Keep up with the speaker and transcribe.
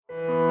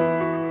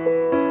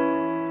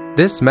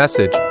This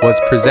message was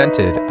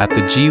presented at the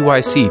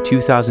GYC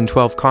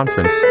 2012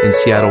 conference in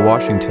Seattle,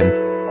 Washington.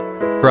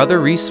 For other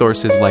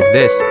resources like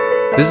this,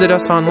 visit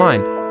us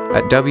online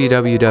at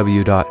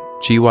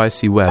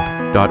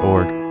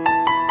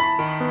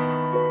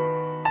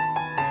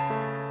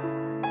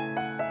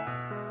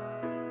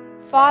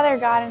www.gycweb.org. Father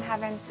God in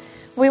heaven,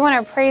 we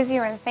want to praise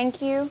you and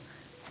thank you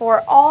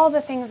for all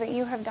the things that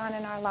you have done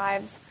in our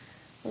lives.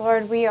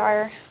 Lord, we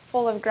are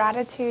full of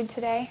gratitude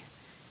today,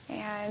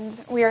 and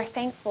we are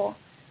thankful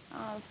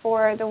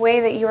for the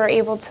way that you are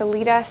able to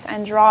lead us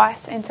and draw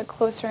us into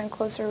closer and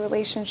closer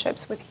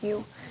relationships with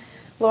you.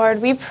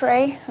 Lord, we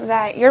pray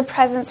that your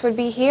presence would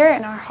be here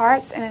in our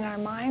hearts and in our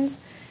minds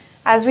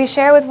as we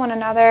share with one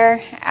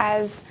another,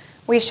 as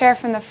we share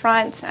from the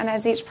front, and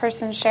as each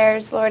person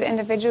shares, Lord,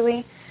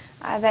 individually,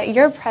 that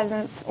your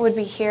presence would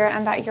be here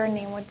and that your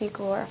name would be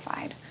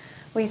glorified.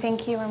 We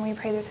thank you and we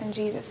pray this in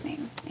Jesus'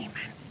 name. Amen.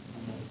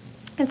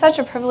 It's such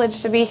a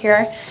privilege to be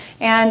here,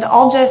 and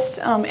I'll just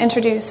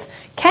introduce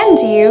Ken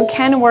to you.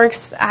 Ken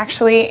works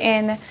actually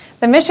in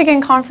the Michigan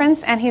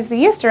conference, and he's the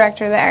youth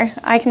director there.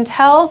 I can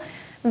tell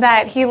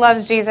that he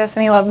loves Jesus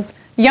and he loves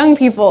young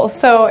people,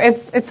 so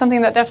it's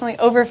something that definitely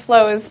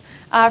overflows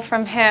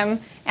from him,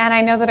 and I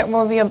know that it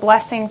will be a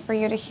blessing for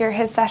you to hear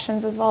his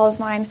sessions as well as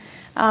mine.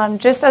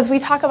 Just as we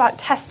talk about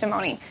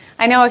testimony.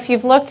 I know if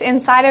you've looked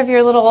inside of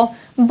your little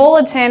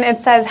bulletin,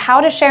 it says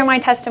how to share my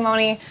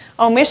testimony,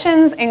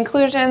 omissions,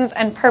 inclusions,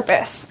 and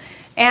purpose.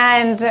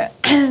 And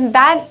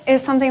that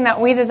is something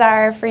that we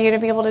desire for you to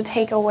be able to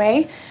take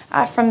away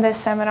from this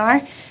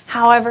seminar.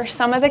 However,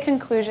 some of the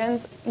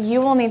conclusions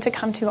you will need to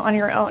come to on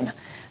your own.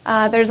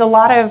 There's a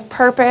lot of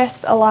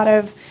purpose, a lot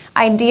of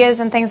ideas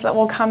and things that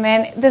will come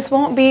in. This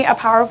won't be a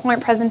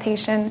PowerPoint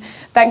presentation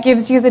that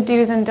gives you the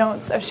do's and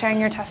don'ts of sharing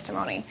your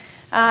testimony.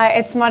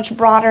 It's much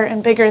broader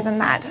and bigger than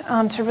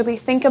that to really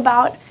think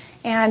about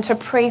and to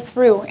pray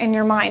through in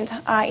your mind.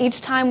 Each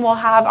time we'll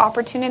have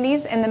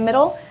opportunities in the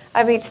middle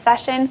of each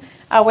session,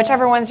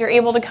 whichever ones you're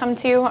able to come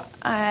to,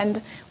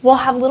 and we'll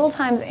have little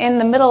times in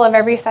the middle of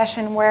every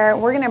session where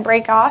we're going to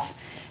break off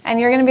and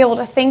you're going to be able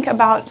to think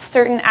about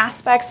certain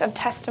aspects of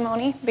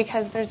testimony,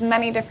 because there's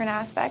many different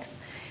aspects,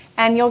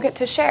 and you'll get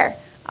to share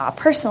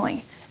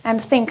personally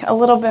and think a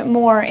little bit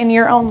more in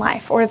your own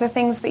life or the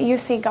things that you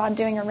see God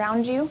doing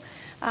around you.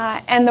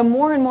 And the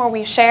more and more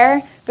we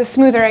share, the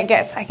smoother it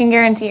gets, I can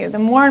guarantee you. The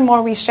more and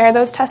more we share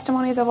those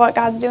testimonies of what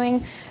God's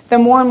doing, the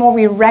more and more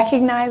we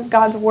recognize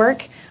God's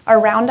work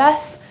around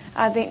us,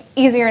 the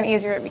easier and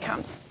easier it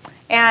becomes.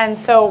 And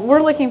so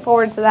we're looking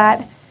forward to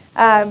that.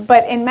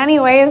 But in many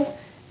ways,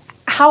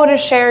 how to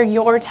share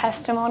your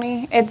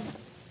testimony, it's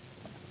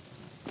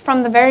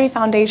from the very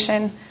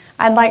foundation,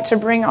 I'd like to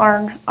bring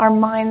our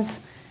minds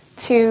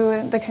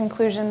to the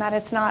conclusion that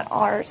it's not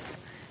ours.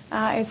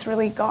 It's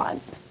really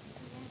God's.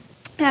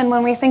 And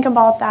when we think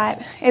about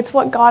that, it's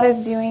what God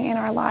is doing in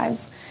our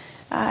lives.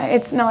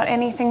 It's not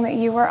anything that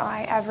you or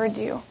I ever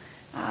do.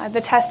 The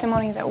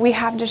testimony that we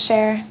have to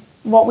share,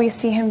 what we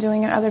see him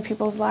doing in other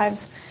people's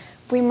lives,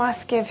 we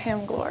must give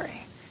him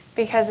glory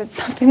because it's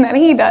something that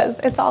he does.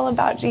 It's all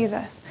about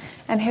Jesus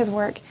and his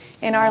work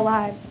in our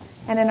lives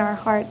and in our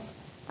hearts.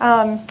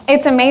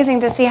 It's amazing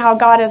to see how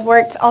God has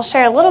worked. I'll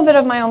share a little bit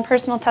of my own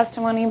personal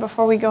testimony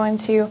before we go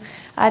into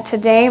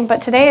today.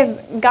 But today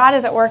God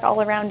is at work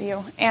all around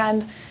you,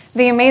 and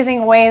the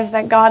amazing ways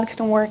that God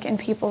can work in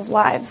people's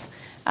lives.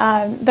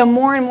 The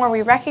more and more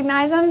we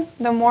recognize him,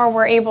 the more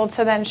we're able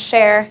to then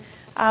share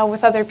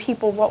with other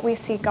people what we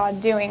see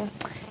God doing.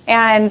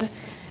 And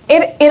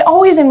it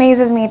always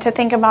amazes me to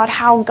think about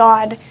how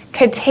God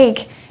could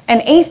take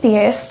an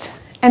atheist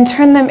and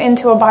turn them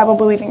into a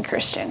Bible-believing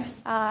Christian.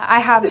 I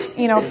have,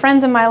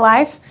 friends in my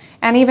life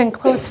and even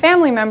close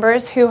family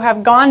members who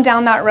have gone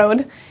down that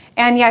road,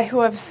 and yet who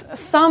have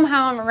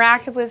somehow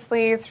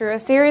miraculously, through a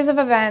series of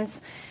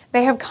events,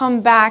 they have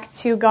come back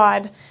to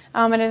God.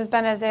 And it has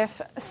been as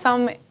if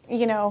some,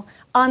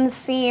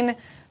 unseen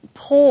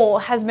pull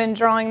has been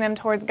drawing them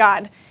towards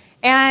God.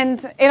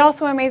 And it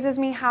also amazes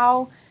me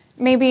how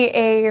maybe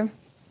a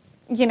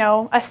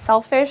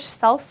selfish,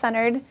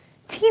 self-centered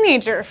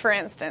teenager, for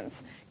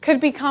instance,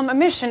 could become a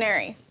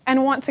missionary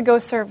and want to go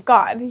serve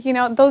God.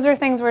 Those are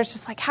things where it's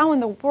just like, how in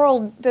the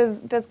world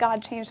does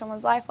God change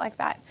someone's life like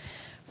that?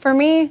 For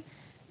me,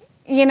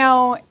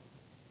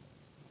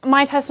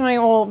 my testimony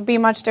will be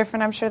much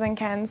different, I'm sure, than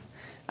Ken's,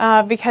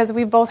 because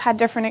we both had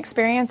different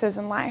experiences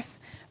in life.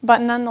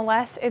 But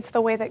nonetheless, it's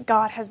the way that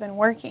God has been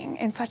working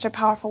in such a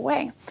powerful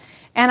way.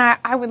 And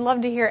I would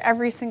love to hear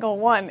every single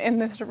one in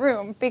this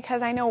room,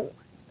 because I know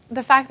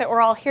the fact that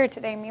we're all here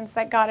today means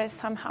that God has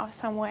somehow,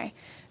 some way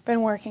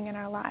been working in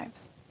our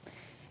lives.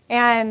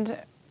 And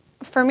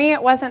for me,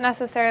 it wasn't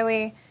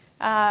necessarily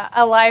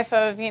a life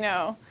of,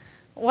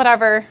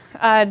 whatever,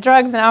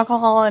 drugs and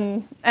alcohol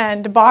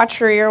and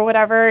debauchery or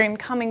whatever, and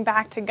coming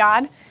back to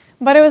God.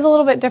 But it was a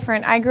little bit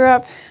different. I grew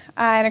up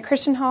in a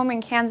Christian home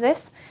in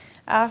Kansas,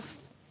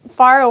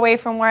 far away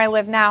from where I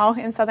live now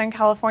in Southern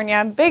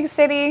California. Big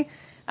city,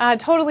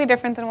 totally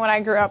different than what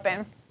I grew up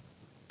in.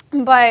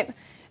 But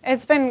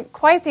it's been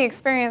quite the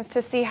experience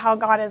to see how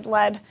God has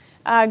led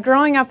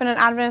growing up in an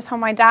Adventist home,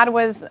 my dad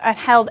was a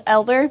held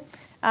elder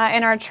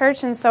in our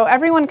church, and so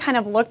everyone kind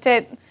of looked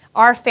at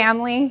our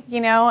family,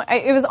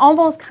 It was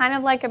almost kind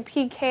of like a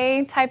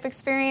PK type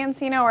experience,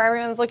 where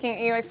everyone's looking at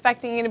you,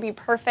 expecting you to be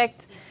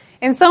perfect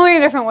in so many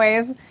different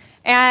ways.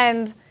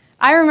 And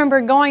I remember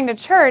going to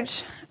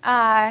church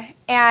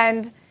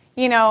and,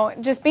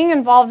 just being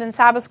involved in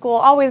Sabbath school,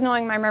 always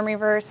knowing my memory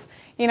verse,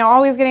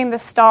 always getting the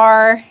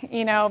star,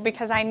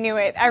 because I knew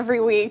it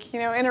every week,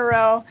 in a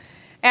row.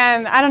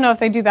 And I don't know if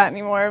they do that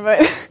anymore,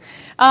 but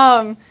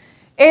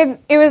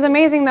it was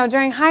amazing, though.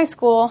 During high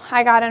school,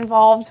 I got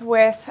involved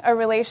with a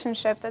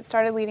relationship that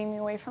started leading me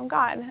away from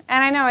God. And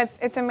I know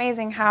it's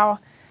amazing how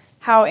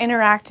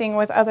interacting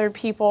with other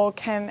people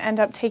can end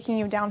up taking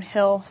you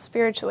downhill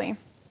spiritually.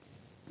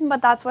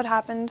 But that's what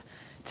happened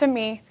to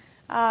me.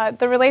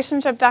 The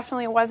relationship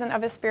definitely wasn't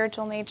of a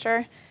spiritual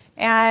nature.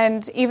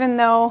 And even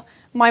though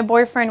my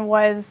boyfriend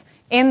was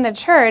in the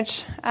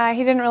church, he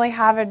didn't really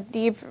have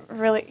he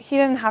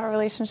didn't have a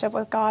relationship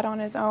with God on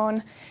his own.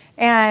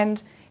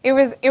 And it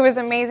was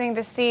amazing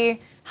to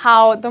see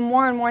how the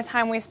more and more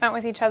time we spent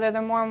with each other,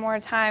 the more and more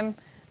time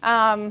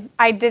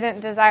I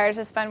didn't desire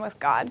to spend with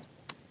God.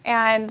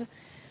 And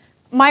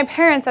my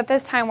parents at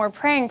this time were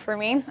praying for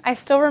me. I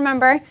still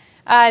remember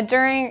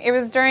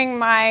during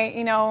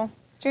my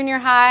junior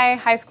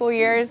high school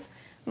years,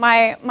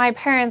 my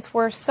parents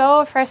were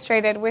so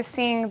frustrated with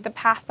seeing the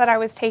path that I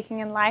was taking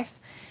in life.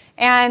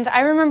 And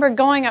I remember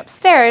going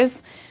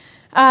upstairs.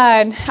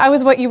 I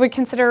was what you would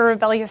consider a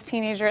rebellious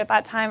teenager at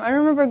that time. I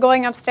remember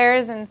going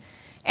upstairs and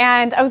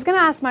I was going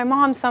to ask my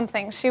mom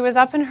something. She was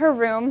up in her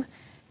room.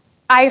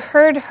 I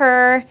heard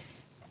her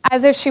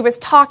as if she was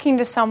talking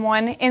to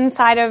someone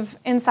inside of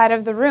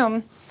the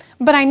room,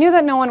 but I knew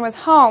that no one was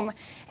home.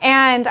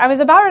 And I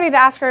was about ready to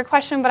ask her a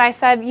question, but I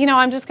said,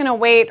 I'm just going to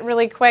wait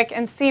really quick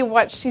and see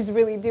what she's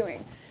really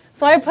doing.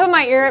 So I put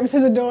my ear up to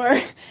the door,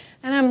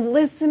 and I'm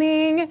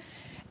listening,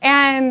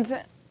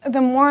 and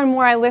the more and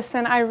more I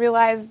listen, I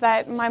realize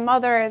that my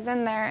mother is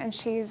in there, and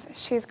she's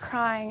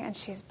crying, and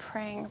she's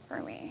praying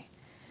for me.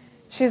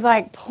 She's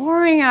like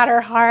pouring out her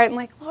heart, and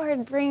like,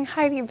 Lord, bring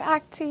Heidi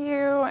back to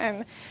you,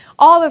 and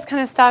all this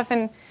kind of stuff.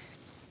 And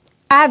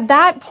at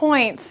that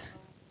point,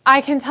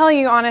 I can tell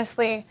you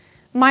honestly,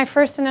 my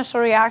first initial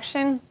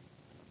reaction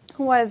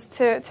was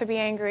to be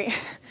angry.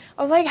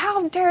 I was like,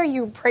 how dare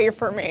you pray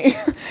for me?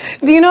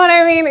 Do you know what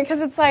I mean?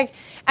 Because it's like,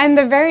 and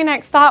the very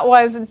next thought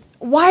was,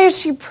 why is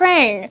she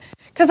praying?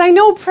 Because I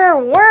know prayer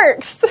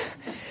works.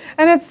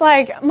 And it's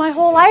like, my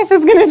whole life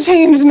is going to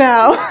change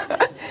now.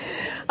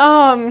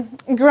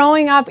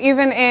 Growing up,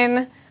 even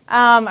in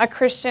a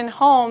Christian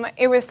home,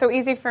 it was so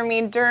easy for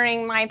me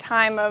during my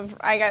time of,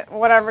 I guess,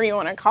 whatever you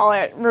want to call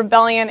it,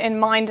 rebellion in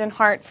mind and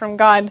heart from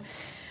God.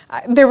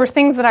 There were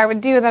things that I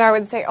would do that I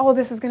would say, oh,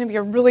 this is going to be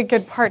a really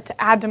good part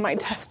to add to my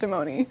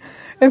testimony.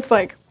 It's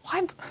like,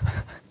 what?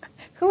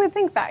 Who would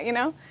think that,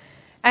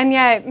 And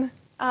yet,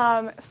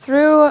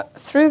 through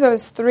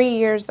those 3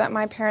 years that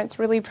my parents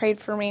really prayed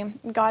for me,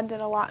 God did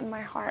a lot in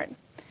my heart.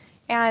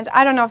 And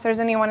I don't know if there's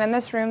anyone in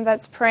this room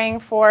that's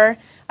praying for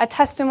a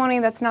testimony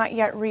that's not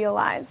yet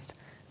realized.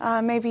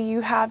 Maybe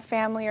you have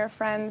family or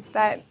friends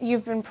that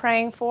you've been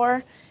praying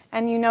for,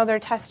 and their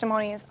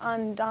testimony is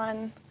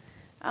undone.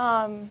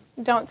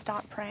 Don't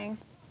stop praying,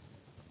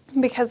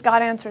 because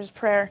God answers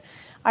prayer.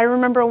 I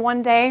remember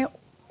one day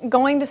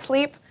going to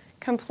sleep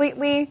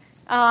completely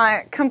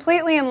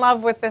in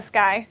love with this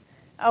guy,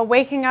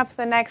 waking up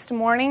the next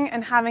morning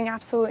and having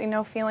absolutely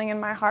no feeling in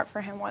my heart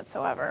for him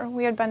whatsoever.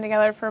 We had been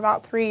together for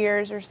about 3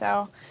 years or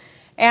so,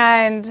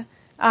 and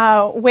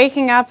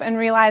waking up and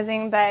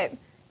realizing that,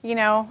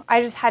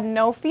 I just had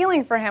no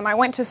feeling for him. I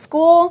went to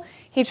school,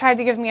 he tried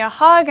to give me a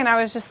hug, and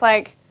I was just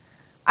like,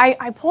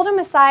 I pulled him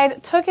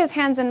aside, took his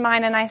hands in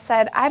mine, and I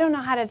said, I don't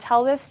know how to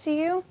tell this to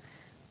you,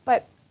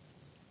 but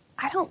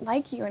I don't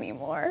like you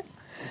anymore.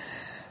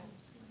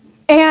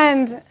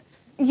 And,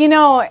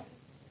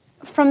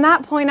 from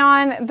that point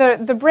on,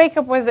 the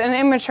breakup was an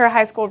immature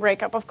high school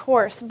breakup, of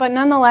course, but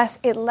nonetheless,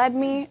 it led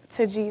me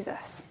to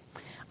Jesus.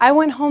 I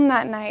went home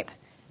that night,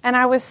 and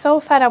I was so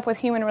fed up with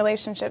human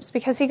relationships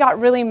because he got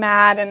really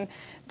mad and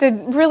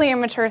did really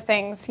immature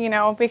things,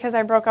 because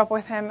I broke up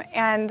with him.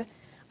 And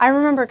I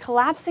remember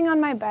collapsing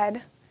on my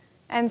bed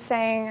and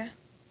saying,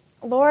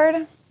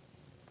 Lord,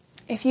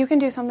 if you can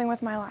do something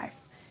with my life,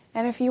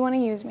 and if you want to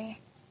use me,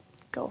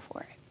 go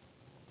for it.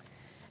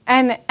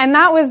 And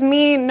that was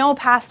me, no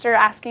pastor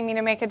asking me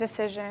to make a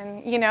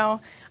decision.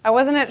 I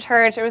wasn't at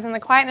church. It was in the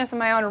quietness of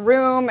my own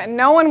room, and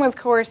no one was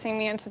coercing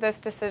me into this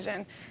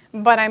decision.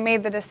 But I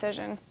made the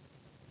decision.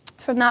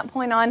 From that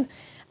point on,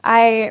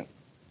 I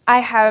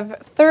have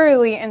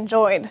thoroughly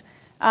enjoyed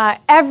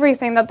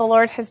everything that the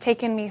Lord has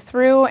taken me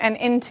through and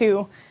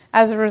into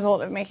as a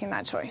result of making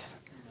that choice.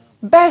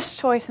 Best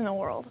choice in the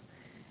world.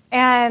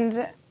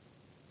 And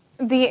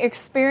the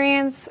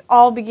experience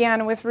all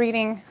began with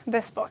reading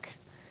this book.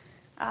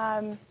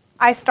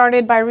 I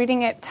started by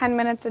reading it 10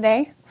 minutes a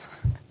day.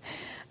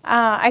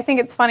 I think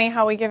it's funny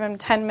how we give him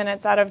 10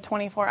 minutes out of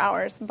 24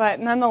 hours, but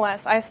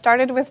nonetheless, I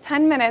started with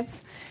 10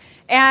 minutes,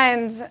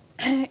 And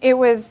it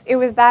was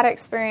that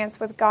experience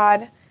with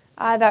God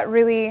that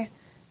really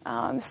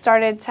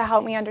started to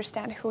help me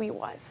understand who he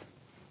was.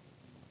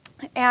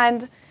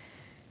 And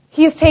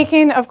he's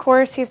taken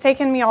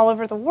me all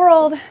over the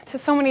world to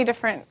so many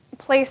different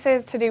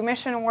places to do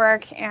mission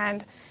work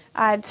and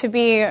to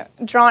be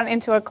drawn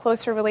into a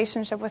closer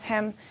relationship with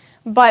him.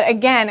 But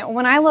again,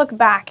 when I look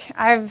back,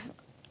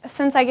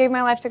 since I gave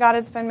my life to God,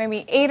 it's been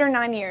maybe 8 or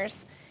 9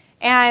 years,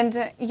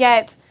 and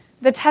yet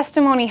the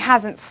testimony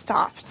hasn't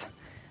stopped.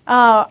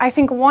 I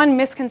think one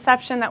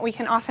misconception that we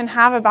can often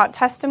have about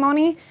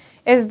testimony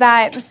is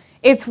that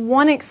it's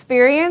one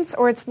experience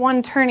or it's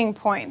one turning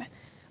point.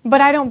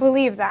 But I don't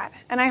believe that.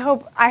 And I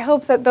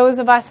hope that those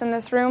of us in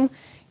this room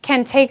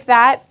can take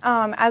that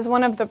as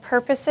one of the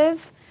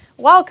purposes.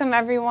 Welcome,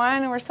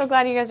 everyone. We're so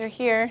glad you guys are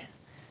here.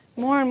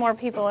 More and more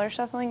people are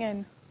shuffling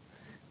in.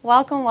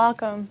 Welcome,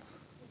 welcome.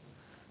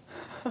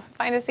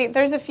 Find a seat.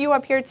 There's a few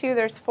up here, too.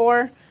 There's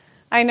 4.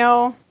 I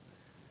know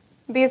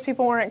these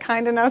people weren't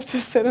kind enough to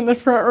sit in the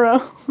front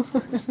row.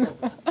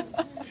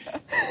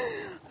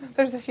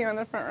 There's a few in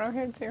the front row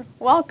here, too.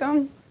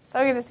 Welcome.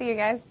 So good to see you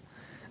guys.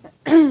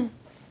 I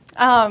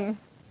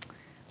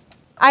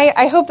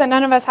hope that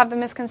none of us have the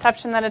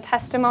misconception that a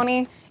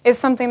testimony is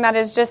something that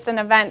is just an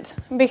event,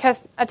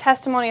 because a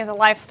testimony is a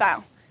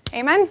lifestyle.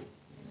 Amen?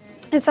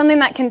 It's something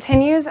that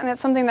continues, and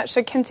it's something that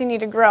should continue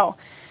to grow.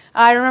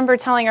 I remember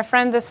telling a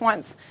friend this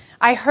once.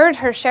 I heard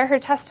her share her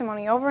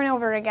testimony over and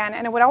over again,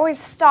 and it would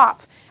always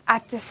stop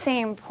at the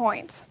same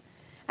point.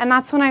 And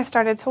that's when I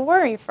started to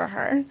worry for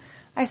her.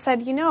 I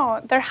said,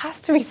 there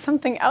has to be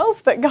something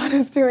else that God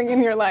is doing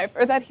in your life,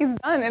 or that he's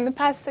done in the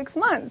past 6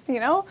 months,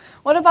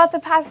 What about the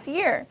past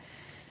year?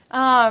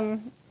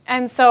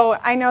 And so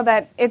I know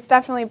that it's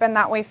definitely been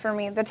that way for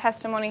me. The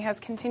testimony has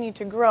continued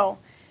to grow,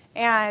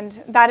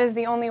 and that is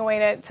the only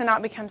way to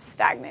not become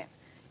stagnant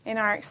in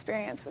our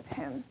experience with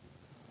him.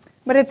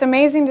 But it's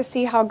amazing to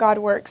see how God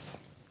works.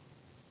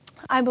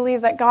 I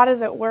believe that God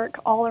is at work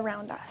all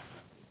around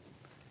us.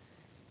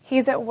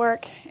 He's at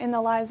work in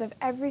the lives of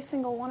every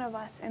single one of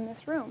us in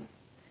this room.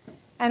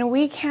 And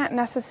we can't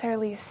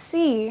necessarily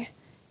see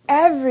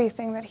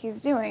everything that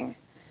he's doing,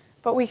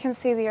 but we can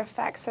see the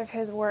effects of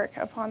his work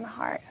upon the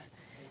heart.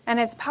 And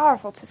it's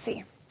powerful to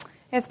see.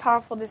 It's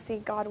powerful to see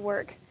God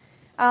work.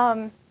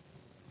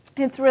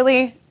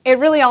 It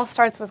really all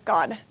starts with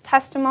God.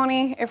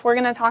 Testimony, if we're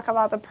going to talk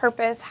about the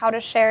purpose, how to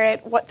share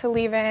it, what to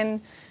leave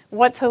in,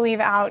 what to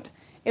leave out,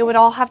 it would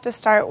all have to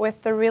start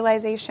with the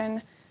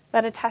realization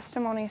that a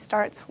testimony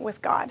starts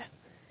with God,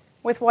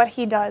 with what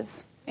he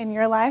does in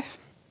your life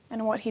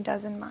and what he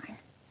does in mine.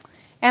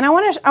 And I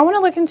want to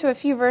look into a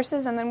few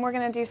verses, and then we're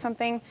going to do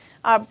something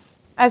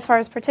as far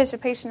as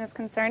participation is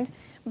concerned.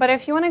 But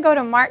if you want to go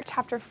to Mark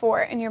chapter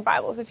 4 in your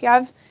Bibles, if you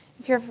have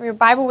your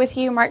Bible with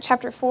you, Mark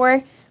chapter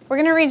 4, we're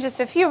going to read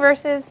just a few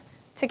verses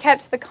to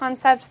catch the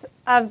concept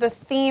of the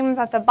theme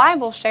that the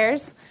Bible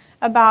shares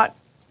about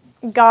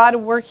God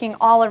working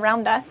all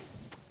around us.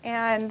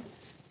 And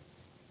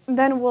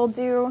then we'll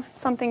do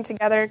something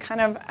together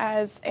kind of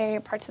as a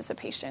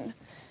participation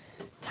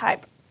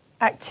type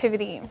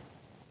activity.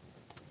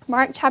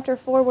 Mark chapter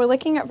 4, we're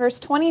looking at verse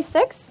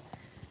 26.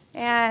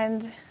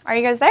 And are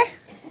you guys there?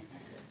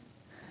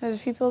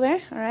 There's people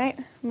there? All right.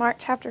 Mark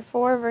chapter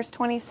 4, verse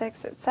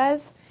 26, it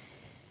says,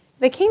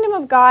 "The kingdom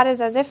of God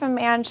is as if a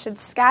man should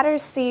scatter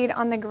seed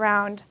on the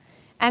ground,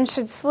 and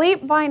should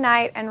sleep by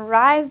night and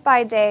rise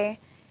by day,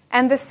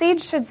 and the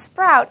seed should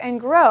sprout and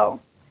grow.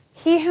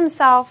 He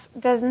himself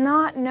does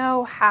not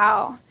know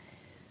how.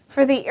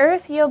 For the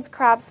earth yields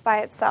crops by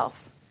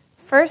itself,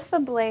 first the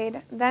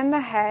blade, then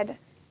the head,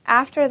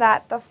 after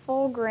that the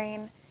full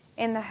grain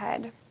in the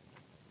head."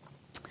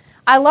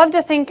 I love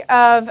to think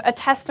of a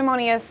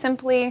testimony as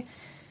simply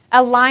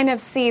a line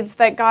of seeds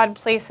that God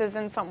places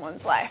in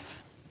someone's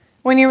life.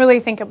 When you really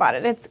think about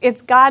it,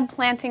 it's God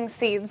planting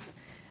seeds.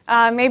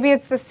 Maybe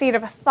it's the seed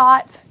of a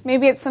thought.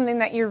 Maybe it's something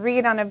that you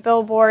read on a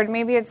billboard.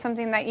 Maybe it's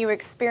something that you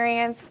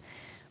experience.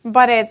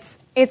 But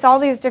it's all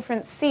these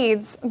different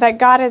seeds that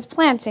God is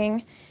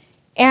planting.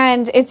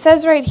 And it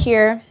says right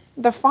here,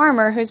 the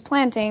farmer who's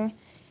planting,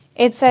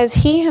 it says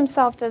he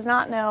himself does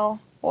not know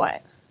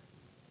what?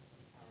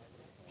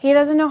 He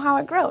doesn't know how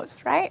it grows,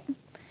 right?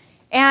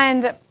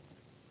 And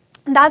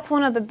that's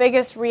one of the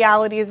biggest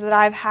realities that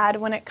I've had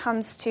when it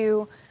comes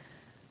to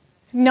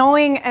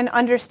knowing and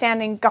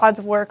understanding God's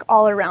work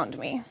all around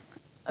me.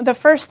 The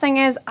first thing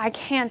is I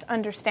can't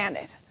understand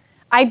it.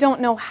 I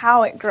don't know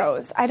how it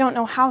grows. I don't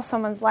know how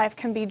someone's life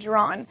can be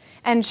drawn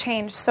and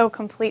changed so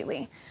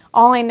completely.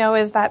 All I know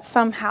is that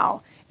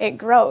somehow it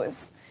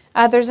grows.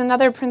 There's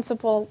another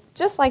principle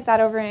just like that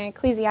over in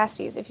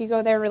Ecclesiastes. If you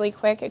go there really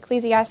quick,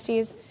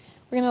 Ecclesiastes,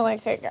 we're going to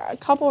look at a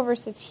couple of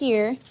verses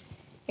here.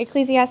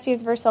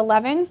 Ecclesiastes verse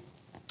 11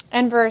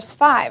 and verse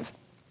 5.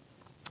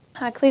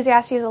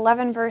 Ecclesiastes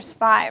 11 verse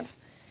 5.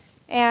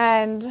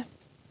 And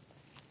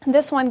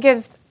this one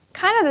gives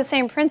kind of the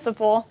same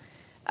principle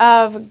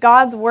of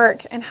God's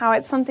work and how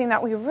it's something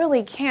that we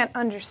really can't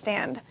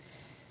understand.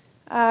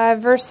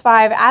 Verse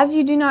 5, "As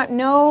you do not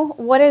know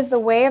what is the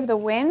way of the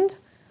wind,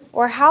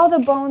 or how the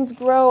bones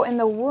grow in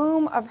the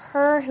womb of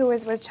her who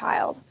is with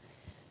child.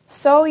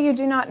 So you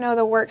do not know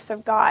the works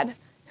of God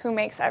who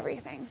makes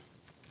everything.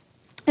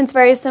 It's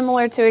very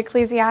similar to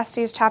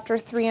Ecclesiastes chapter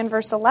 3 and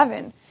verse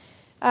 11.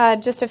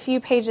 Just a few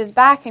pages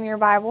back in your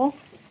Bible,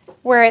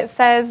 where it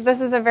says, this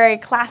is a very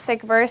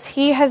classic verse,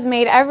 He has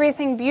made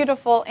everything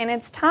beautiful in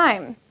its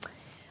time.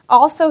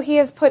 Also, He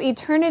has put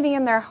eternity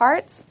in their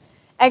hearts,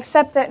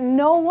 except that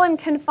no one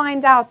can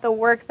find out the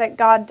work that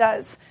God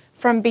does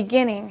from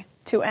beginning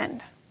to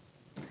end.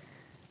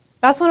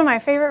 That's one of my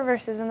favorite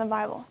verses in the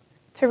Bible,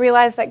 to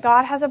realize that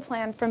God has a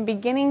plan from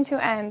beginning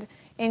to end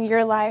in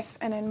your life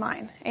and in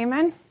mine.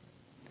 Amen?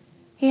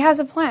 He has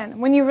a plan.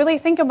 When you really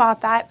think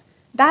about that,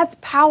 that's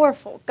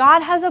powerful.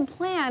 God has a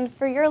plan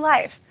for your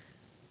life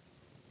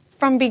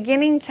from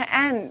beginning to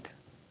end.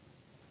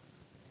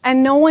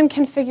 And no one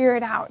can figure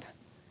it out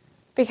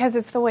because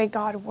it's the way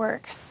God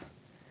works.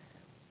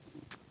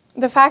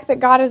 The fact that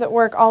God is at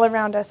work all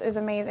around us is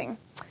amazing.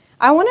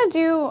 I want to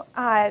do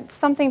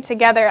something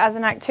together as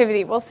an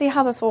activity. We'll see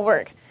how this will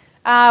work.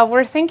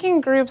 We're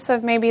thinking groups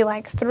of maybe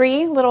like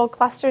 3, little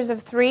clusters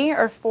of 3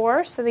 or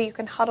 4 so that you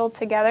can huddle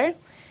together.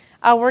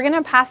 We're going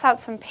to pass out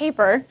some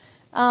paper.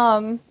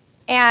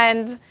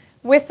 And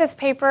with this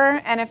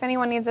paper, and if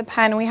anyone needs a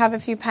pen, we have a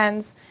few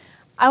pens,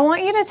 I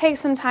want you to take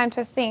some time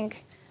to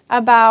think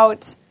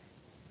about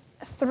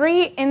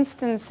 3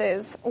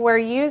 instances where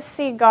you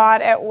see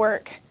God at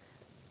work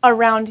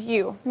around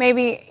you.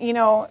 Maybe,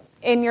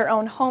 in your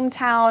own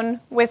hometown,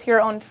 with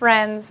your own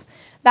friends,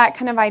 that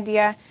kind of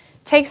idea.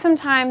 Take some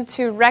time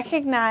to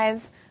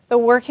recognize the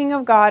working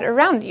of God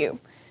around you.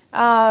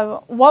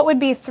 What would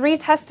be 3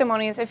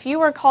 testimonies if you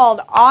were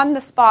called on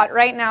the spot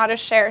right now to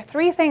share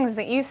 3 things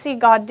that you see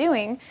God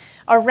doing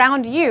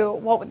around you?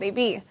 What would they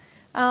be?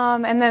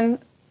 And then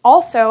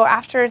also,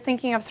 after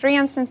thinking of 3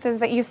 instances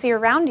that you see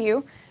around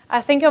you,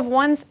 think of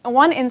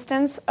one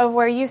instance of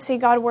where you see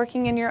God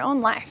working in your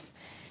own life.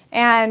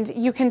 And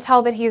you can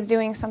tell that He's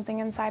doing something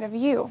inside of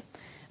you.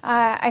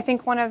 I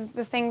think one of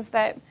the things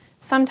that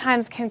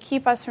sometimes can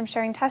keep us from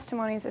sharing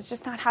testimonies is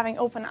just not having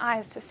open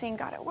eyes to seeing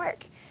God at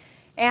work.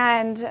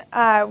 And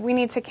we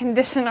need to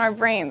condition our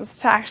brains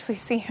to actually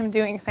see Him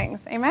doing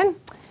things. Amen?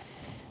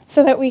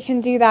 So that we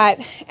can do that.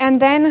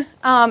 And then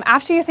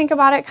after you think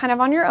about it kind of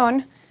on your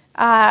own,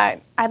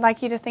 I'd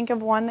like you to think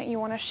of one that you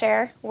want to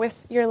share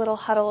with your little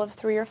huddle of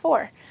 3 or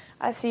 4.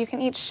 So you can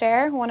each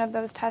share one of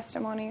those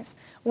testimonies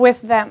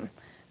with them.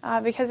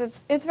 Because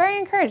it's very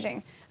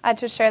encouraging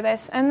to share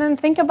this. And then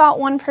think about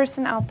one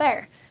person out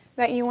there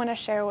that you want to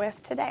share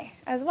with today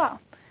as well.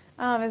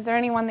 Is there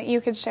anyone that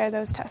you could share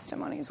those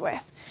testimonies with?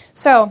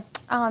 So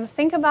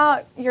think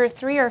about your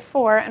 3 or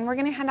 4, and we're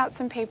going to hand out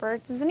some paper.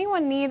 Does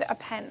anyone need a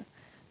pen,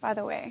 by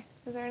the way?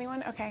 Is there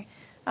anyone? Okay.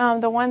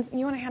 The ones,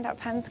 you want to hand out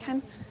pens,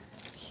 Ken?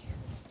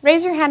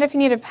 Raise your hand if you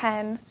need a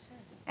pen,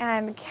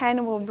 and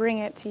Ken will bring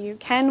it to you.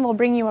 Ken will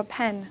bring you a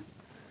pen.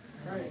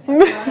 All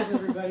right. Hi,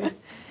 everybody.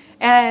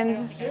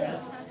 And here,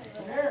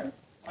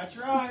 watch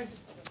your eyes.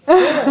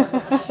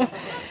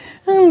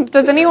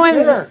 does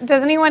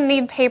anyone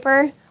need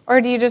paper,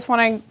 or do you just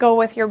want to go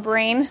with your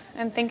brain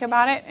and think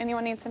about it?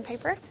 Anyone need some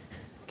paper?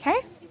 Okay.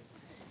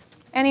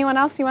 Anyone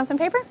else? You want some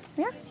paper?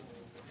 Yeah.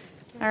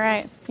 All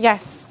right.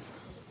 Yes.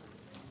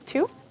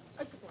 2?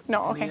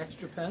 No. Okay. Any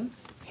extra pens?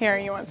 Here,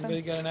 you want some?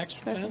 Anybody got an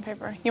extra There's pen? some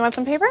paper. You want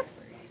some paper?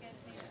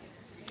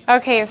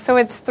 Okay. So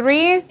it's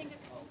 3.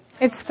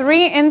 It's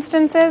 3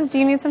 instances. Do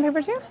you need some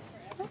paper too?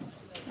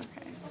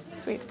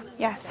 Sweet.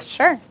 Yes,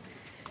 sure.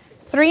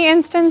 3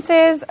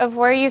 instances of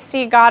where you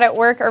see God at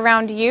work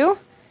around you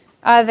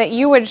that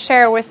you would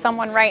share with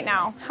someone right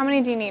now. How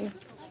many do you need?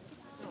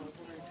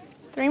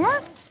 3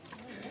 more?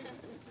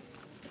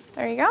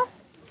 There you go.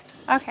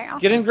 Okay. Awesome.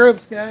 Get in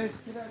groups, guys.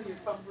 Get out of your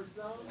comfort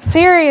zone.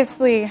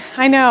 Seriously,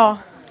 I know.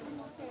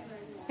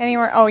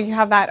 Anywhere? Oh, you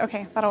have that.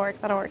 Okay, that'll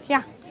work.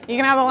 Yeah. You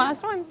can have the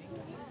last one.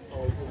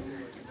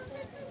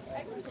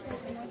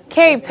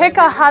 Okay, pick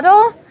a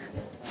huddle.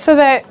 So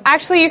that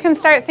actually you can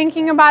start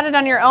thinking about it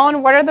on your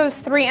own. What are those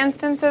 3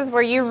 instances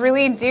where you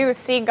really do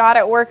see God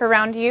at work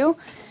around you?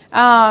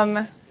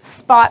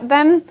 Spot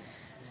them.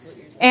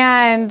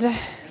 And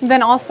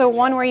then also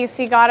one where you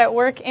see God at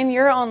work in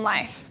your own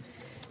life.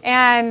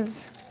 And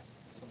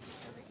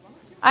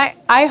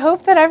I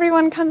hope that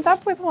everyone comes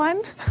up with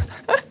one.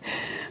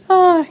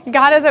 Oh,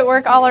 God is at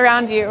work all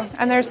around you.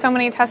 And there's so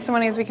many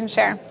testimonies we can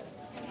share.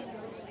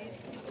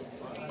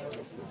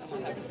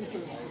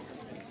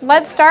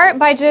 Let's start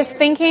by just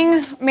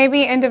thinking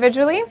maybe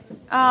individually,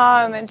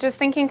 just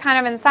thinking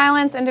kind of in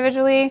silence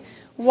individually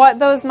what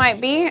those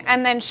might be,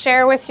 and then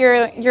share with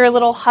your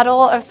little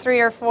huddle of 3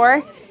 or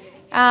 4.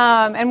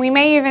 And we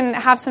may even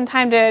have some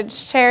time to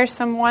share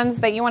some ones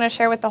that you want to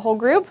share with the whole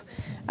group.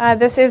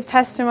 This is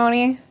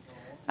testimony.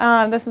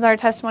 This is our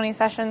testimony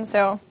session,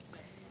 so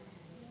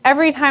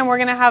every time we're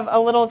going to have a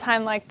little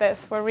time like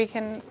this where we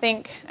can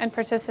think and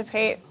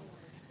participate.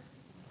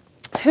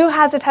 Who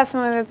has a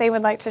testimony that they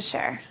would like to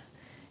share?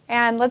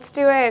 And let's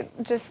do it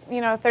just,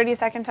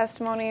 30-second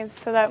testimonies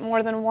so that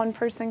more than one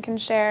person can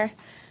share.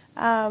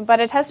 But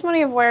a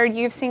testimony of where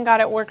you've seen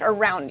God at work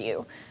around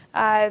you.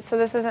 So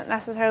this isn't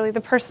necessarily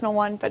the personal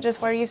one, but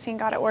just where you've seen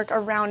God at work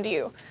around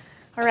you.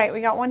 All right,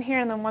 we got one here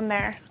and then one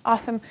there.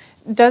 Awesome.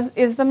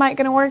 Is the mic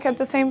going to work at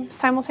the same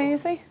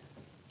simultaneously?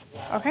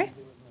 Okay.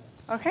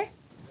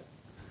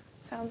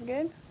 Sounds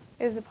good.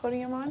 Is the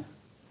podium on?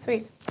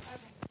 Sweet.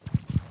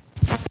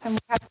 Awesome. We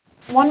have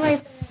one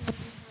right there,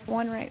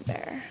 one right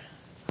there.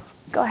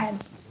 Go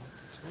ahead.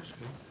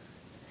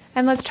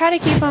 And let's try to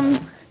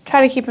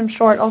keep them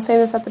short. I'll say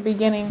this at the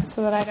beginning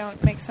so that I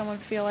don't make someone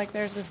feel like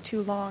theirs was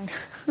too long.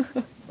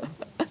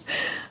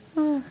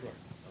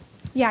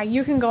 Yeah,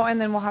 you can go, and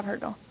then we'll have her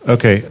go.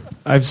 Okay.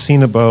 I've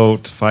seen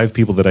about 5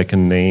 people that I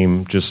can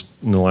name just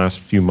in the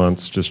last few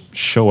months just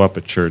show up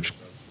at church.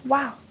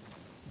 Wow.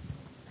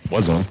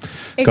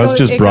 God's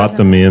just brought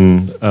them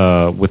in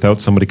without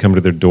somebody coming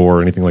to their door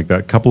or anything like that.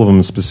 A couple of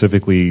them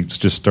specifically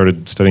just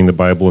started studying the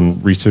Bible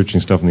and researching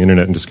stuff on the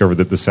internet and discovered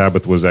that the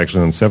Sabbath was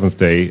actually on the 7th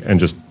day and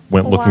just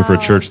went looking for a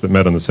church that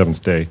met on the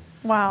 7th day.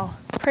 Wow.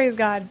 Praise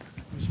God.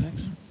 Who's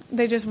next?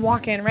 They just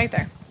walk in right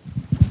there.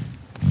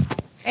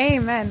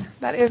 Amen.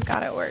 That is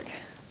God at work.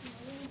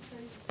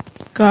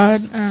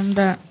 God,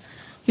 that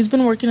He's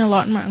been working a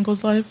lot in my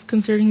uncle's life,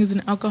 considering he's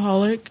an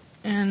alcoholic,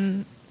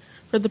 and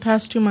for the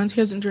past 2 months,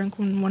 he hasn't drank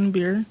one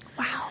beer.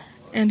 Wow.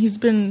 And he's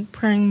been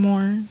praying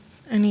more,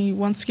 and he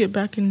wants to get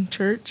back in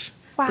church,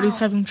 but he's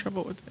having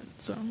trouble with it.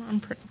 So I'm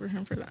praying for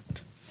him for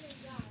that.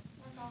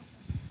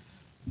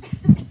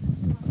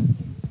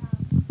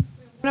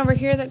 One over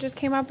here that just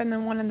came up, and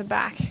then one in the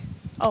back.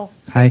 Oh.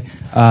 Hi,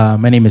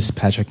 my name is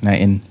Patrick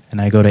Knighton,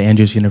 and I go to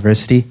Andrews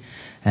University.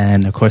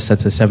 And, of course,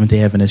 that's a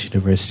Seventh-day Adventist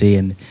university.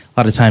 And a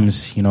lot of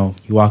times, you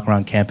walk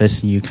around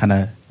campus and you kind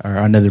of are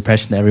under the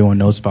impression that everyone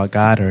knows about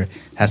God or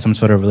has some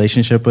sort of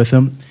relationship with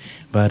Him.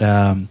 But,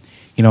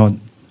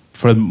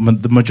 for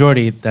the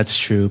majority, that's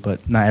true,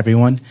 but not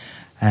everyone.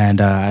 And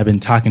I've been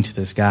talking to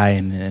this guy,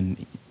 and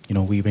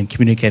we've been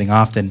communicating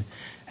often.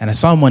 And I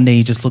saw him one day,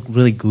 he just looked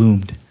really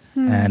gloomed.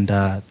 And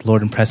the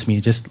Lord impressed me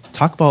to just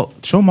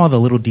show him all the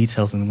little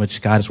details in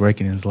which God is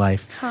working in his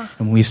life.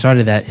 And when we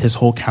started that, his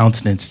whole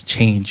countenance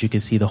changed. You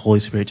could see the Holy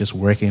Spirit just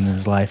working in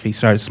his life. He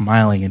started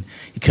smiling, and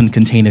he couldn't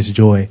contain his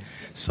joy.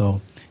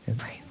 So,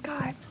 praise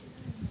God.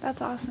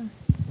 That's awesome.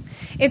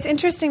 It's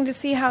interesting to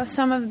see how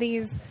some of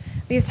these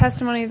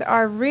testimonies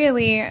are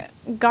really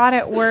God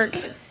at work,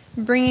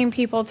 bringing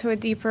people to a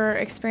deeper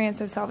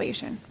experience of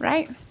salvation,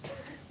 right?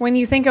 When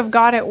you think of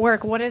God at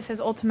work, what is his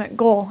ultimate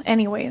goal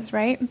anyways,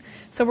 right?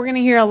 So we're going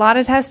to hear a lot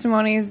of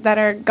testimonies that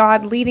are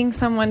God leading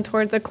someone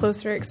towards a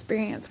closer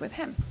experience with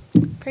him.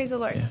 Praise the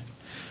Lord. Yeah.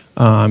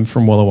 I'm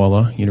from Walla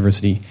Walla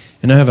University,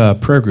 and I have a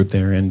prayer group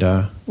there. And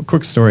a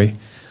quick story,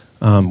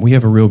 we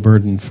have a real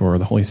burden for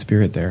the Holy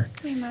Spirit there.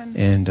 Amen.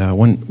 And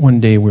one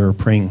day we were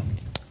praying,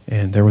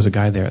 and there was a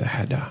guy there that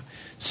had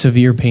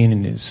severe pain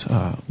in his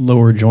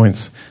lower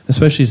joints,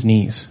 especially his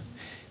knees.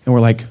 And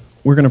we're like,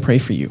 we're going to pray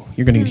for you.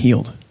 You're going to get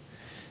healed.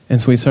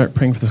 And so we start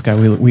praying for this guy.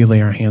 We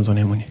lay our hands on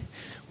him.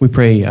 We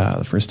pray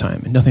the first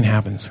time, and nothing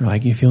happens. We're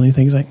like, you feel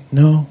anything? He's like,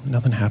 no,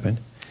 nothing happened.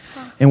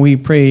 And we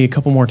pray a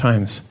couple more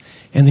times.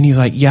 And then he's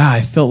like, yeah,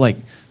 I felt like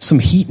some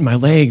heat in my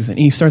legs. And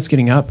he starts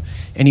getting up,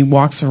 and he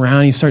walks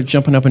around. He starts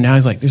jumping up and down.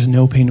 He's like, there's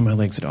no pain in my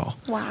legs at all.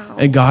 Wow.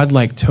 And God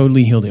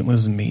totally healed him. It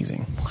was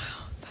amazing. Wow,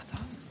 that's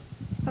awesome.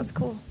 That's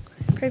cool.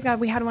 Praise God.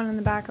 We had one in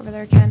the back over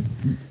there,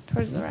 Ken,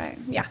 towards the right.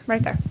 Yeah,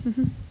 right there.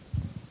 Mm-hmm.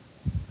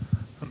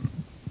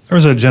 There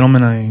was a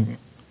gentleman I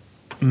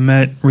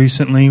met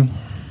recently.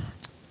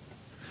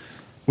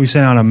 We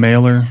sent out a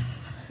mailer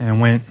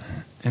and went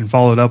and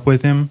followed up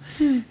with him.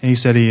 And he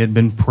said he had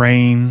been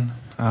praying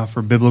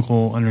for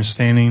biblical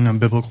understanding and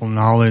biblical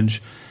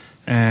knowledge,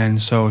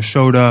 and so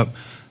showed up,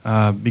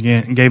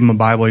 gave him a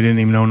Bible. He didn't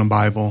even own a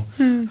Bible.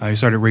 He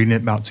started reading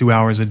it about 2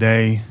 hours a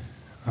day.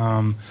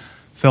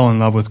 Fell in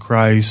love with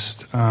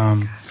Christ.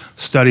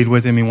 Studied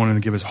with him. He wanted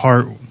to give his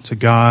heart to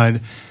God.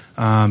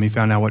 He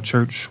found out what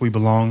church we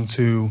belonged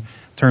to.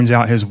 Turns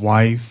out his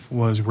wife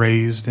was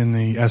raised in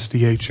the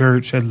SDA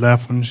church, had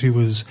left when she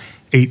was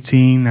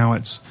 18. Now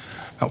it's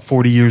about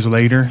 40 years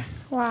later.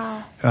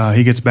 Wow.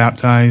 He gets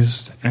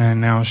baptized,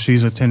 and now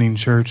she's attending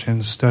church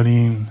and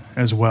studying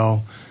as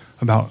well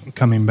about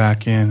coming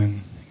back in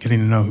and getting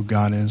to know who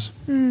God is.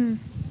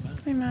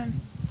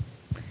 Amen.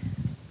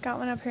 Got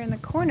one up here in the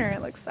corner,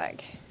 it looks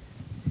like.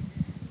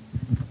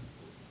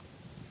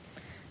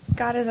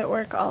 God is at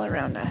work all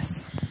around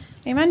us.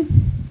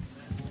 Amen?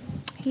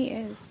 He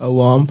is. Oh,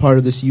 well, I'm part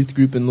of this youth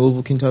group in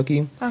Louisville,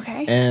 Kentucky.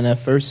 Okay. And at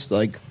first,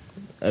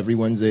 every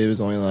Wednesday, it was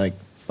only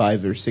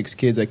 5 or 6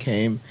 kids that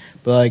came.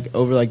 But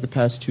over the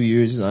past 2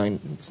 years,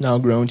 it's now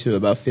grown to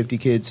about 50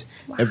 kids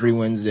every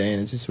Wednesday.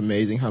 And it's just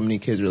amazing how many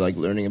kids are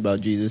learning about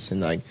Jesus.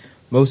 And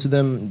most of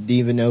them didn't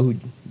even know who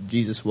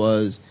Jesus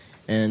was.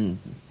 And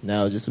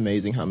now it's just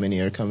amazing how many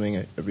are coming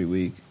every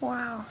week.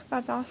 Wow,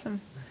 that's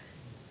awesome.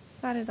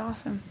 That is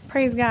awesome.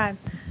 Praise God.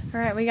 All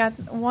right, we got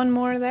one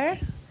more there.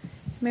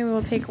 Maybe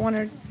we'll take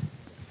one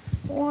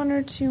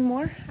or two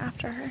more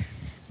after her.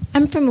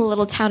 I'm from a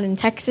little town in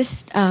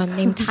Texas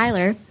named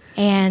Tyler,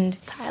 and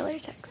Tyler,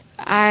 Texas.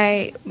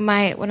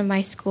 One of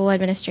my school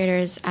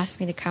administrators asked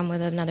me to come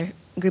with another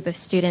group of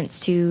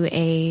students to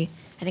a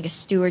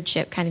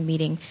stewardship kind of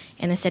meeting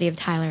in the city of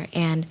Tyler,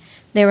 and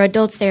there were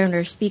adults there and there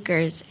were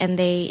speakers, and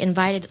they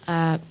invited,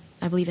 I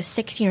believe, a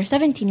 16 or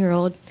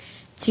 17-year-old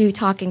to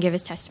talk and give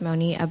his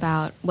testimony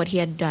about what he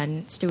had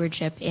done,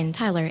 stewardship in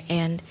Tyler.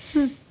 And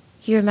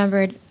he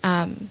remembered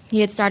he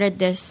had started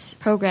this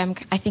program,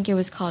 I think it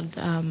was called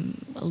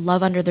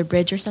Love Under the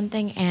Bridge or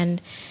something,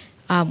 and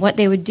what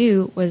they would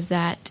do was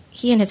that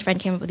he and his friend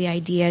came up with the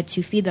idea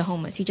to feed the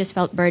homeless. He just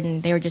felt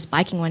burdened. They were just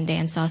biking one day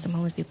and saw some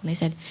homeless people, and they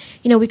said,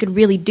 we could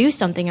really do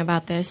something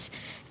about this.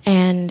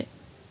 And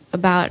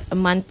about a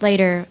month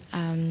later,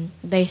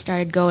 they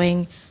started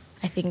going,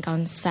 I think,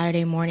 on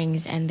Saturday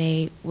mornings, and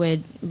they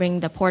would bring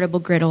the portable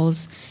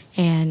griddles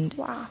and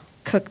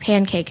cook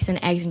pancakes and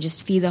eggs and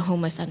just feed the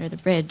homeless under the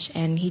bridge.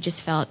 And he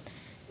just felt,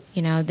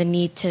 the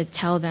need to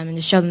tell them and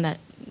to show them that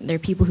they're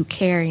people who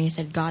care. And he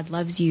said God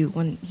loves you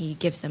when he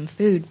gives them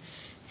food.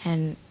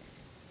 And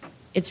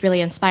it's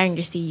really inspiring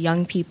to see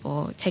young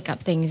people take up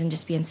things and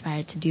just be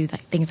inspired to do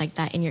things like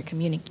that in your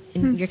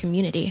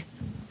community.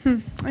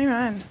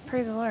 Amen.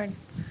 Praise the Lord.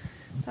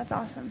 That's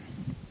awesome.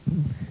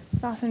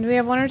 That's awesome. Do we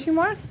have one or two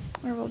more?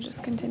 Or we'll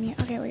just continue?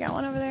 Okay, we got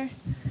one over there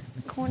in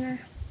the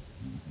corner.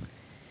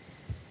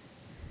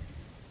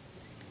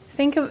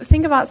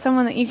 Think about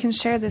someone that you can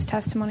share this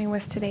testimony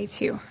with today,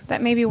 too,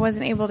 that maybe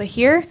wasn't able to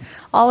hear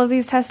all of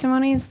these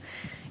testimonies.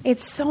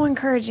 It's so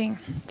encouraging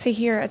to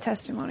hear a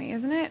testimony,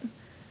 isn't it?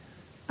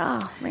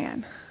 Oh,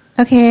 man.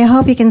 Okay, I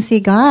hope you can see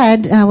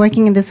God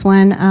working in this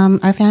one.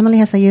 Our family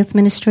has a youth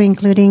ministry,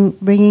 including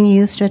bringing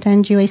youth to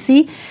attend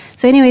GYC.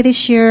 So anyway,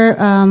 this year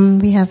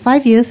we have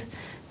 5 youth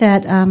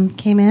that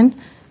came in,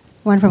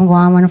 1 from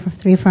Guam,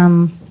 3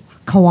 from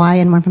Kauai,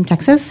 and 1 from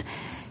Texas.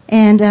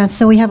 And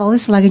so we have all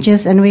these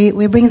luggages, and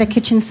we bring the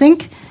kitchen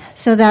sink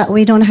so that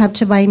we don't have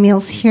to buy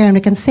meals here and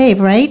we can save,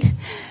 right?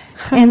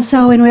 And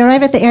so when we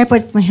arrived at the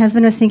airport, my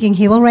husband was thinking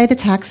he will ride the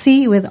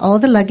taxi with all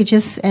the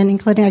luggages and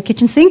including our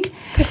kitchen sink,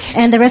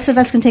 and the rest of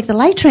us can take the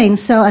light train.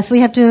 So as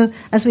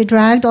we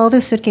dragged all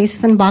the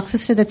suitcases and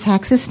boxes to the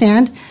taxi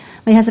stand,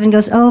 my husband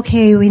goes, "Oh,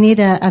 okay, we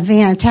need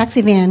a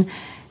taxi van."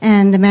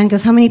 And the man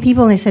goes, "How many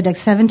people?" And they said,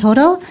 7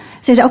 total.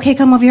 I said, "Okay,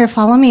 come over here,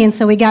 follow me." And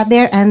so we got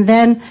there, and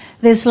then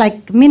this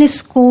mini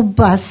school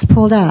bus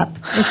pulled up.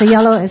 It's a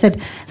yellow. I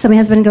said, so my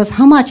husband goes,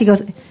 "How much?" He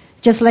goes,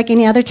 "Just like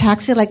any other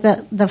taxi, like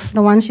the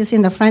ones you see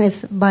in the front,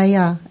 it's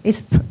by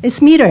it's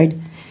metered."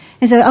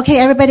 And so, okay,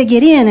 everybody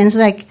get in. And it's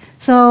like,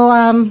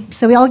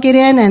 so we all get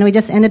in, and we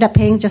just ended up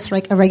paying just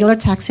like a regular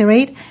taxi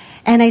rate.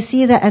 And I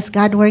see that as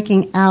God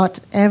working out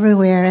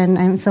everywhere, and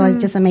I'm so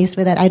just amazed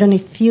with that. I don't know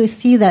if you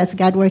see that as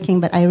God working,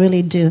 but I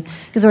really do,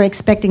 because we're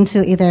expecting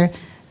to either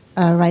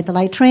ride the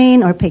light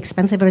train or pay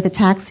expensive for the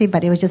taxi,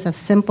 but it was just a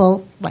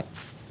simple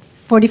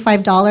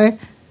 $45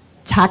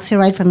 taxi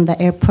ride from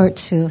the airport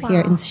to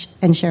here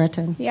in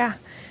Sheraton. Yeah.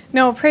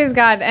 No, praise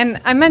God.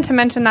 And I meant to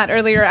mention that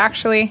earlier,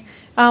 actually.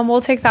 We'll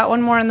take that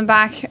one more in the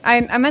back.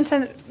 I meant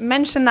to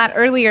mention that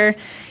earlier.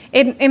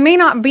 It may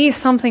not be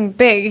something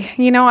big,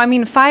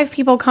 5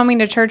 people coming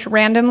to church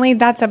randomly,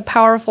 that's a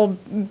powerful,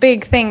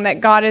 big thing that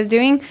God is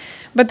doing.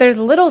 But there's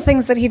little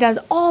things that he does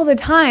all the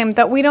time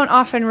that we don't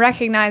often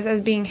recognize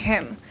as being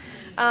him.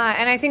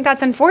 And I think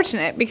that's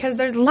unfortunate, because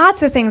there's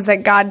lots of things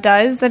that God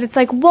does that it's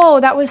like,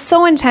 whoa, that was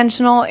so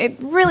intentional. It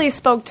really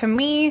spoke to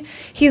me.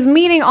 He's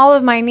meeting all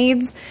of my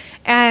needs,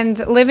 and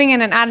living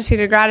in an attitude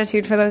of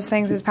gratitude for those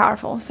things is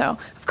powerful. So,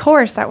 of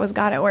course, that was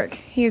God at work.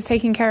 He was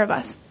taking care of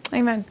us.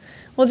 Amen.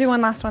 We'll do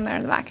one last one there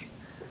in the back.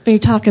 When you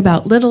talk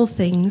about little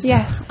things,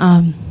 yes,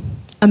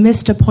 a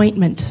missed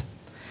appointment.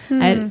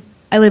 I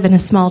live in a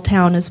small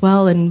town as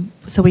well, and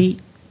so we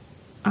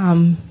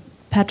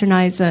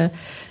patronize a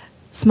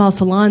small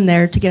salon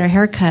there to get our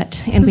hair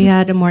cut, and we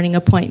had a morning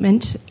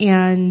appointment,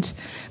 and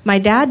my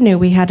dad knew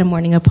we had a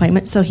morning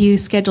appointment, so he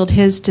scheduled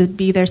his to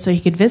be there so he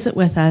could visit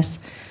with us,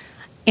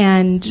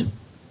 and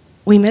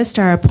we missed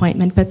our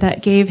appointment, but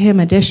that gave him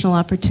additional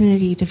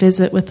opportunity to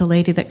visit with the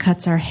lady that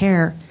cuts our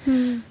hair,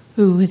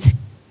 who is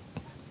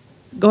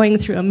going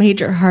through a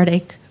major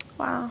heartache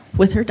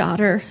with her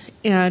daughter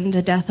and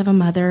the death of a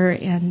mother,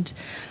 and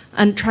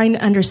trying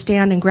to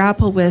understand and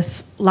grapple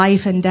with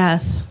life and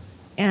death.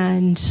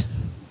 And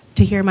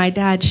to hear my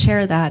dad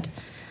share that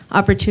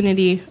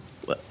opportunity,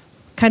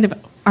 kind of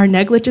our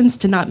negligence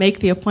to not make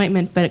the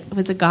appointment, but it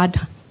was a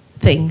God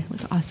thing. It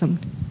was awesome.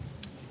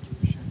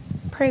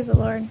 Praise the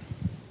Lord.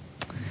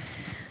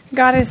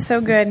 God is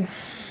so good.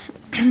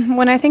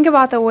 When I think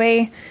about the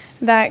way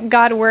that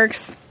God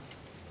works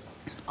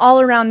all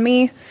around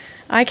me,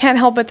 I can't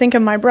help but think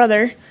of my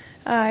brother.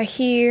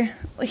 He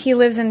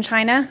lives in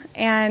China,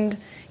 and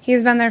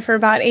he's been there for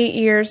about 8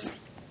 years.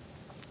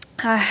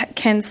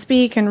 Can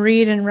speak and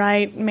read and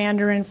write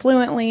Mandarin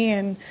fluently,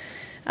 and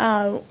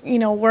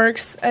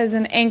works as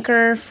an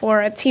anchor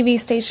for a TV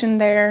station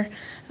there.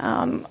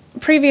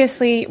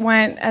 Previously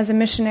went as a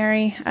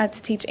missionary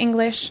to teach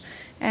English,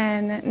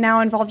 and now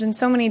involved in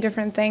so many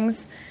different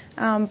things.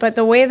 But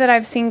the way that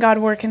I've seen God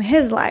work in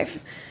his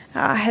life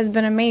has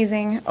been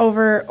amazing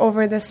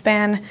over the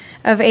span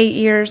of 8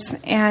 years.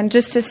 And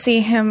just to see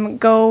him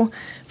go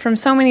from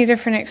so many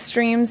different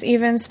extremes,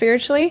 even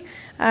spiritually,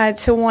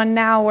 to one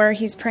now where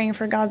he's praying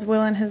for God's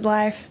will in his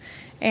life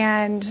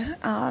and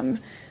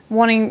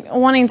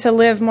wanting to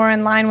live more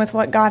in line with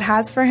what God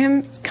has for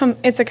him.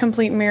 It's a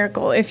complete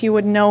miracle if you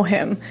would know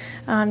him,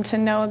 to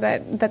know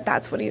that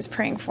that's what he's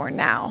praying for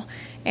now.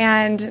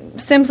 And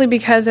simply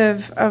because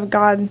of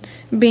God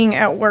being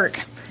at work.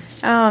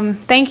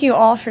 Thank you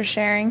all for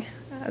sharing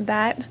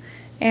that.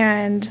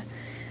 And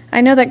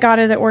I know that God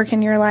is at work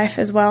in your life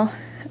as well.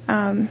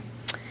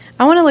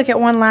 I want to look at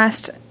one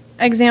last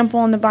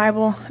example in the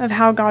Bible of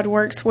how God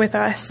works with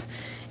us.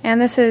 And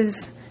this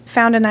is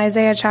found in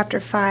Isaiah chapter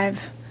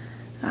 5.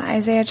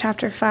 Isaiah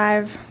chapter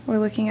 5, we're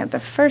looking at the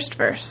first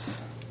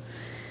verse.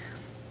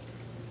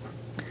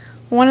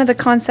 One of the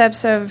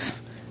concepts of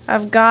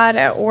God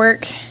at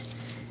work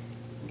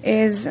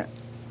is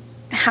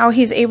how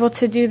he's able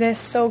to do this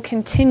so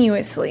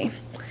continuously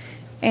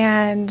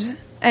and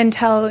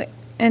until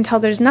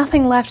there's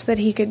nothing left that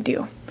he could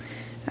do.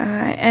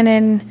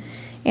 And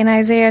in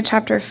Isaiah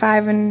chapter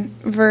 5 and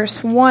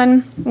verse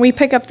 1, we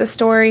pick up the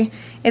story.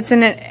 It's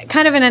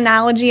kind of an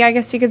analogy, I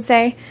guess you could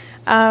say,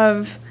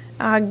 of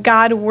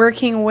God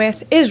working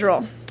with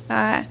Israel.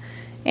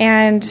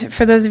 And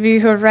for those of you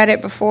who have read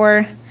it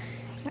before,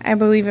 I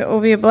believe it will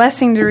be a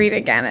blessing to read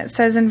again. It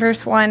says in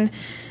verse 1,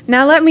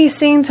 "Now let me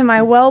sing to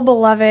my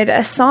well-beloved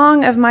a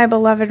song of my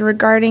beloved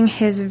regarding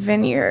his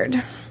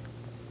vineyard.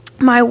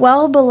 My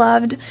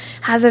well-beloved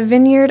has a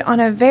vineyard on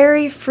a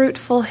very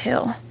fruitful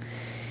hill.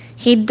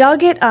 He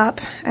dug it up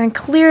and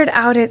cleared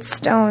out its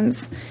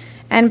stones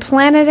and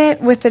planted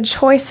it with the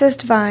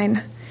choicest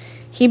vine.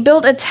 He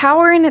built a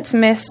tower in its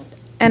midst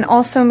and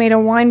also made a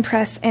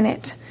winepress in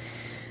it.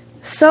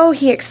 So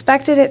he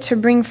expected it to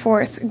bring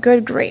forth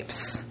good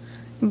grapes,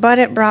 but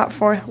it brought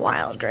forth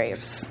wild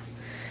grapes.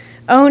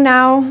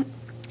 Now,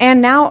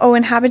 O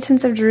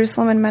inhabitants of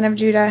Jerusalem and men of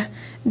Judah,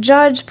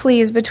 judge,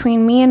 please,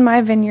 between me and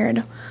my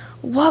vineyard.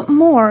 What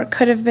more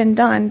could have been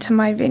done to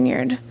my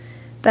vineyard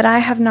that I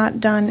have not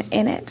done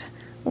in it?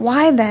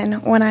 Why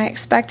then, when I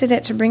expected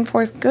it to bring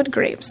forth good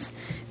grapes,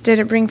 did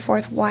it bring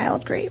forth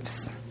wild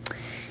grapes?"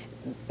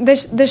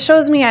 This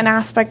shows me an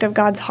aspect of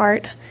God's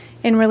heart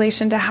in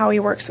relation to how he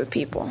works with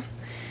people.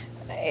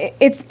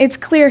 It's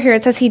clear here.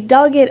 It says he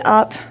dug it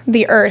up,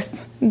 the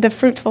earth, the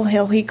fruitful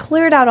hill. He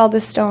cleared out all the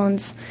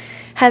stones.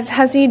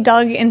 Has he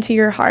dug into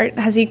your heart?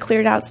 Has he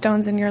cleared out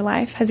stones in your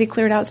life? Has he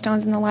cleared out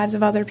stones in the lives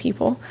of other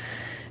people?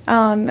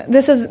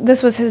 This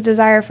was his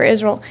desire for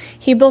Israel.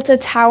 He built a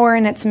tower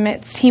in its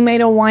midst. He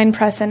made a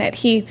winepress in it.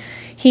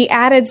 He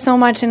added so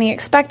much, and he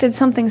expected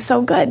something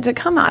so good to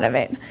come out of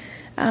it.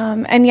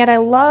 And yet I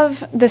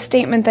love the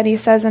statement that he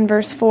says in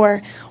verse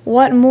 4,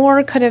 "What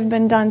more could have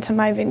been done to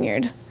my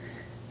vineyard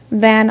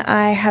than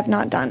I have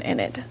not done in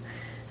it?"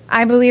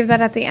 I believe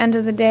that at the end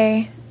of the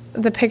day,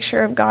 the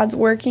picture of God's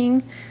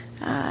working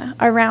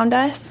around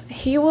us,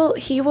 he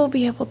will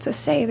be able to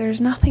say,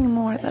 "There's nothing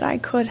more that I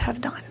could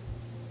have done."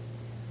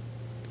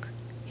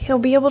 He'll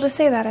be able to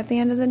say that at the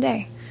end of the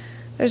day.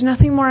 There's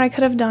nothing more I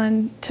could have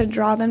done to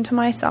draw them to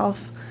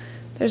myself.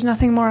 There's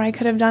nothing more I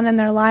could have done in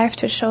their life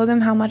to show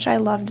them how much I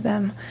loved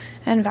them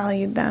and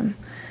valued them.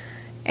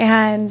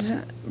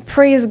 And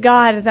praise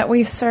God that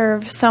we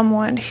serve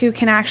someone who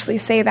can actually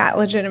say that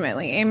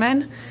legitimately.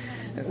 Amen?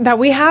 That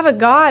we have a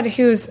God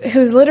who's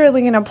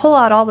literally going to pull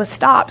out all the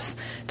stops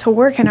to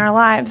work in our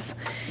lives.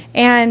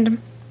 And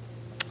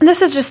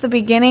this is just the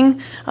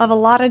beginning of a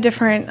lot of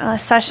different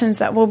sessions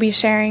that we'll be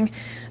sharing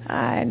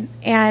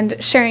and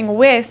sharing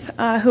with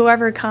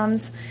whoever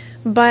comes.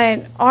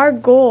 But our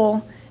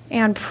goal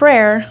and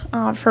prayer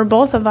for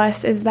both of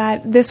us is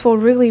that this will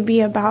really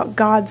be about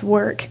God's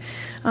work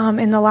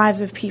in the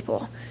lives of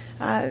people.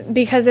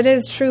 Because it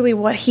is truly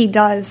what he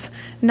does,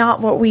 not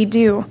what we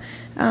do.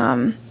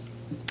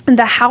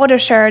 The how to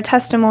share a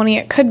testimony,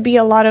 it could be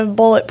a lot of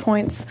bullet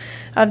points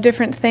of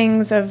different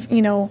things of,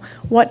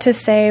 what to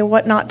say,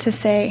 what not to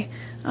say.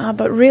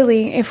 But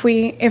really, if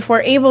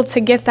we're able to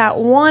get that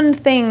one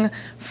thing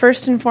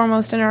first and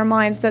foremost in our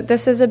minds, that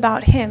this is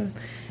about him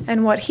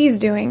and what he's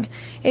doing,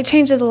 it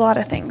changes a lot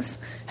of things.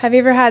 Have you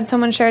ever had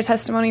someone share a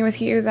testimony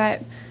with you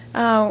that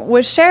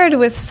was shared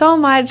with so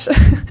much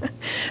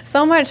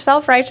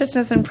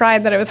self-righteousness and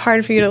pride that it was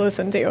hard for you to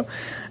listen to?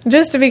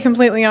 Just to be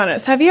completely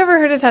honest, have you ever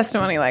heard a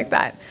testimony like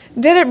that?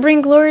 Did it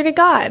bring glory to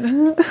God?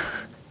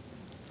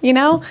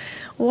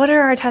 What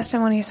are our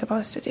testimonies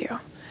supposed to do?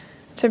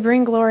 To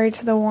bring glory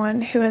to the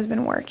one who has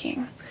been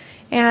working.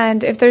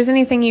 And if there's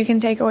anything you can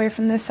take away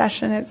from this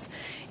session,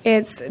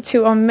 it's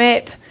to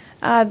omit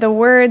the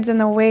words and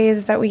the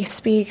ways that we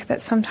speak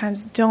that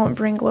sometimes don't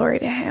bring glory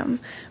to him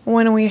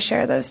when we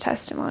share those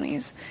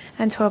testimonies,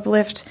 and to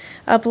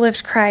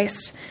uplift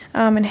Christ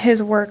and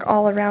his work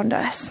all around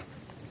us.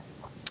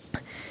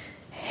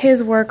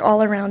 His work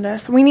all around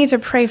us. We need to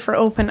pray for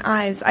open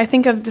eyes. I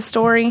think of the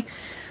story,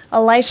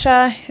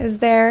 Elisha is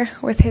there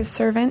with his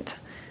servant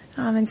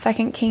in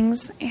 2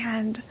 Kings,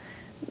 and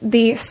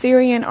the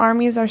Syrian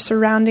armies are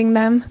surrounding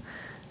them,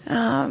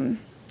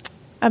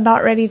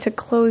 about ready to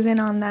close in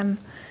on them.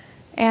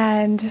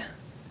 And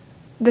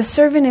the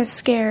servant is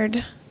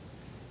scared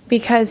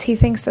because he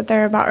thinks that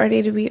they're about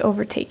ready to be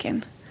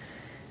overtaken.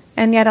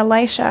 And yet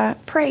Elisha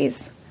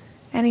prays,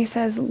 and he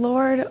says,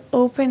 Lord,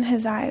 open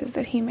his eyes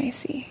that he may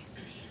see.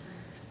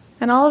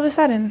 And all of a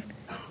sudden,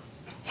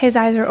 his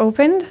eyes are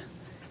opened,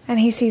 and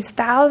he sees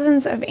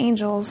thousands of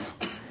angels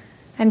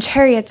and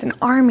chariots and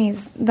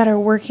armies that are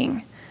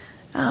working.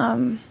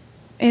 In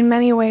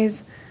many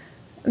ways,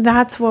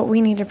 that's what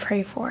we need to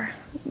pray for.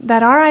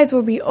 That our eyes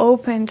will be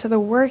open to the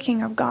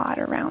working of God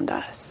around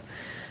us.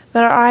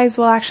 That our eyes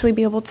will actually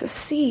be able to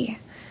see.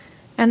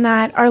 And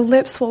that our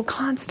lips will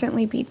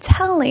constantly be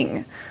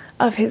telling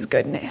of his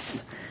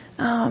goodness.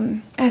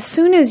 As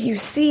soon as you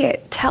see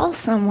it, tell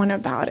someone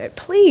about it,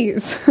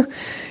 please.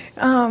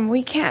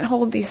 We can't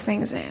hold these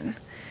things in.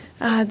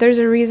 There's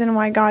a reason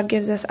why God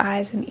gives us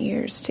eyes and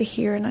ears to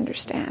hear and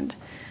understand.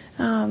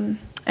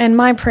 And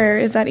my prayer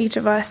is that each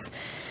of us,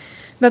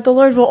 that the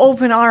Lord will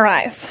open our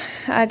eyes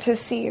to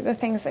see the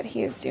things that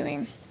he is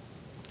doing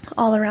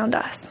all around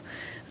us.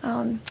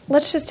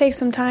 Let's just take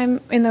some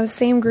time in those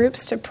same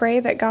groups to pray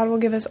that God will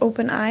give us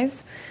open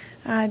eyes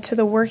to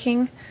the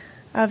working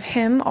of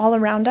him all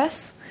around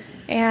us.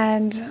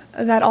 And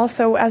that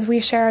also, as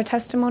we share our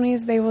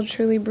testimonies, they will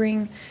truly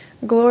bring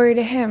glory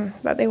to him,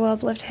 that they will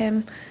uplift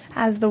him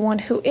as the one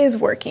who is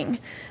working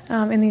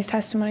in these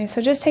testimonies.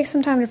 So just take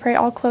some time to pray.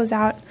 I'll close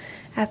out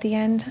at the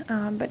end,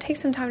 but take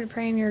some time to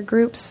pray in your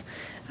groups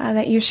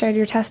that you shared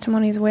your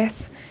testimonies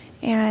with,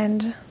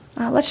 and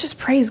let's just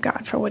praise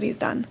God for what he's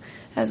done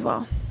as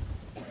well.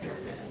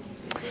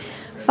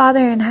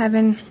 Father in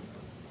heaven,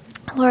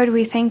 Lord,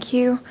 we thank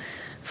you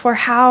for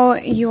how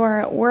you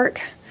are at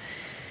work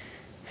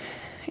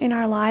in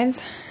our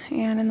lives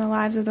and in the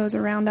lives of those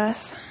around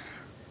us.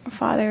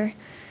 Father,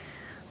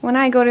 when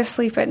I go to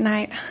sleep at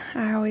night,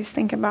 I always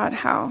think about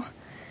how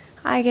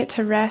I get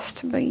to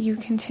rest, but you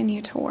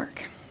continue to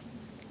work.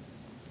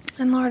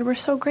 And Lord, we're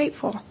so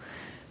grateful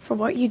for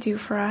what you do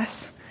for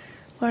us.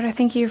 Lord, I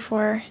thank you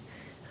for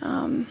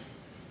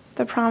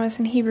the promise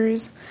in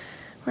Hebrews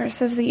where it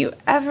says that you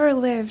ever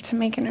live to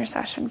make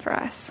intercession for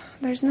us.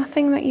 There's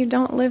nothing that you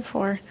don't live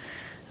for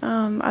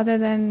other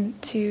than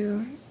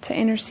to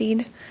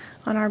intercede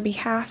on our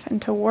behalf and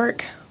to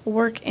work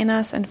in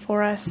us and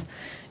for us.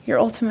 Your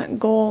ultimate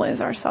goal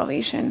is our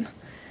salvation,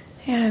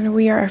 and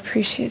we are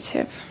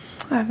appreciative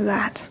of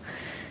that,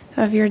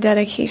 of your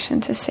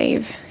dedication to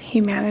save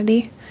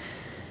humanity.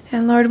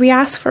 And Lord, we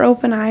ask for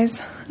open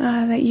eyes,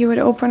 that you would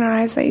open our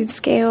eyes, that you'd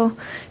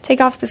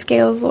take off the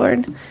scales,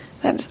 Lord,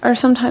 that are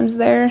sometimes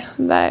there,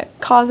 that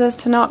cause us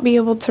to not be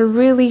able to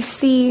really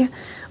see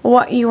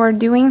what you are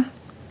doing.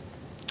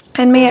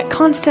 And may it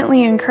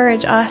constantly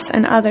encourage us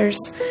and others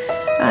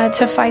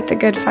to fight the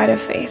good fight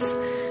of faith,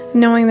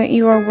 knowing that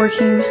you are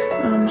working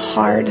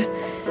hard.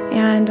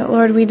 And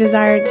Lord, we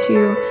desire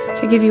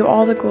to give you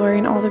all the glory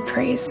and all the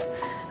praise.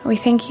 We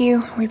thank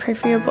you. We pray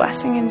for your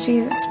blessing in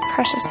Jesus'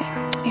 precious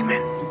name.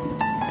 Amen.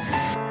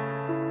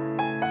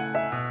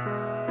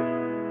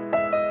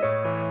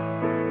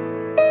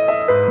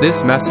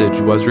 This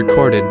message was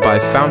recorded by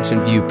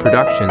Fountain View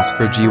Productions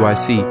for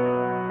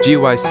GYC.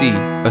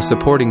 GYC, a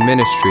supporting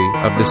ministry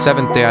of the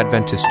Seventh-day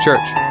Adventist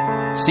Church,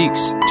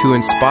 seeks to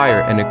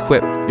inspire and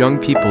equip young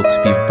people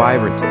to be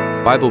vibrant,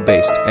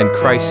 Bible-based, and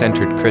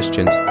Christ-centered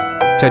Christians.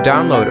 To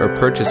download or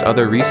purchase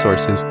other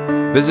resources,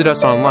 visit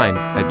us online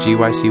at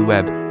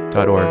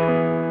gycweb.org.